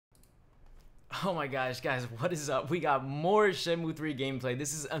Oh my gosh, guys, what is up? We got more Shenmue 3 gameplay.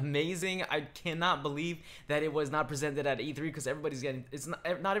 This is amazing. I cannot believe that it was not presented at E3 because everybody's getting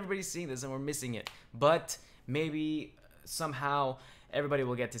not everybody's seeing this and we're missing it. But maybe somehow everybody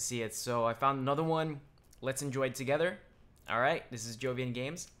will get to see it. So I found another one. Let's enjoy it together. All right, this is Jovian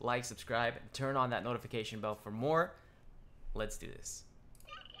Games. Like, subscribe, and turn on that notification bell for more. Let's do this.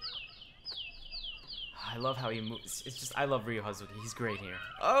 I love how he moves. It's just, I love Ryu Hazuki. He's great here.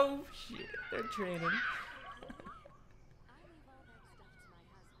 Oh, shit. They're training.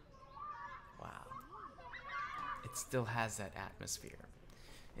 Wow. It still has that atmosphere.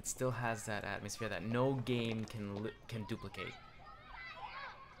 It still has that atmosphere that no game can duplicate.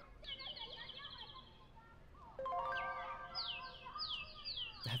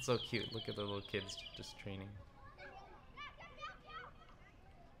 That's so cute. Look at the little kids just training.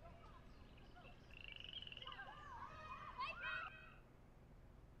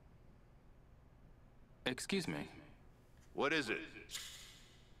 Excuse me. What is it?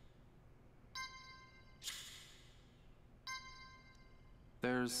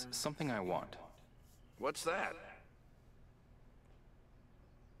 There's something I want. What's that?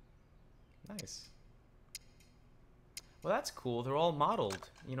 Nice. Well, that's cool. They're all modeled.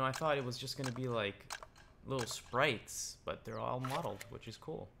 You know, I thought it was just gonna be like little sprites, but they're all modeled, which is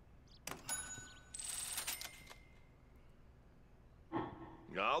cool.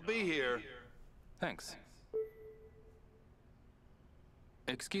 I'll be here. Thanks.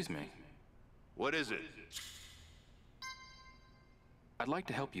 Excuse me. What is it? I'd like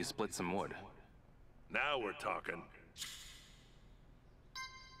to help you split some wood. Now we're talking.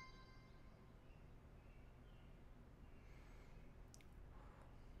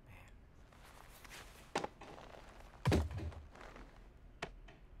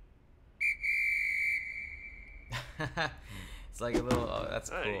 It's like a little. Oh,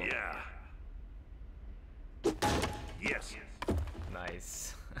 that's cool. Yeah. Yes.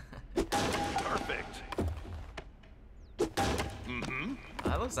 Nice. Perfect. Mm-hmm.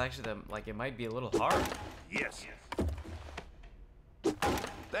 That looks actually like it might be a little hard. Yes.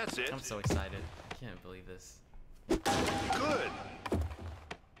 That's it. I'm so excited. I can't believe this. Good.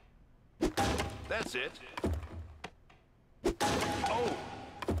 That's it. Oh.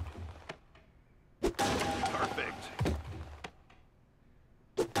 Perfect.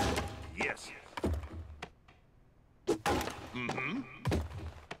 Yes. Mm-hmm.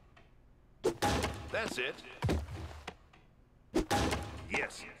 That's it.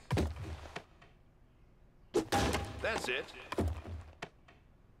 Yes. That's it.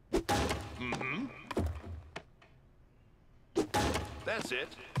 Mm-hmm. That's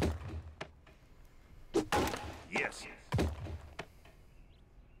it. Yes.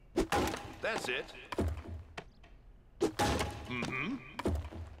 That's it. Mm-hmm.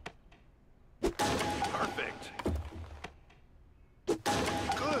 Perfect.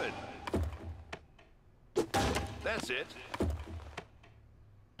 Good. That's it.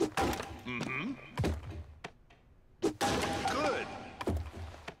 Mm-hmm. Good.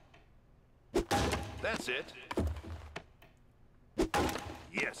 That's it.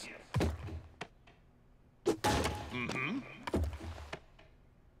 Yes. Mm-hmm.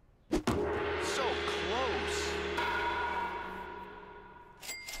 So close.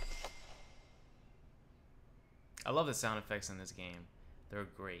 I love the sound effects in this game. They're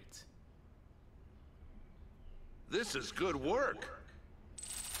great. This is good work.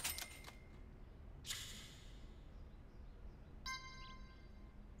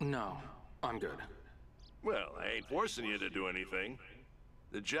 No, I'm good. Well, I ain't forcing you to do anything.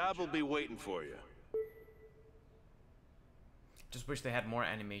 The job will be waiting for you. Just wish they had more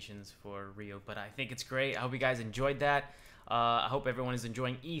animations for Rio, but I think it's great. I hope you guys enjoyed that. I hope everyone is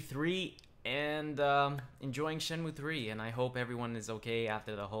enjoying E3 and enjoying Shenmue 3, and I hope everyone is okay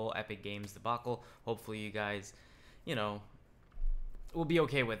after the whole Epic Games debacle. Hopefully you guys, you know, will be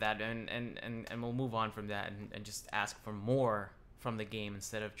okay with that, and we'll move on from that and just ask for more from the game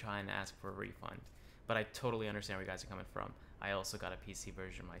instead of trying to ask for a refund. But I totally understand where you guys are coming from. I also got a PC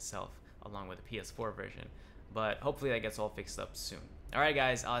version myself, along with a PS4 version. But hopefully that gets all fixed up soon. Alright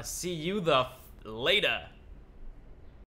guys, I'll see you later.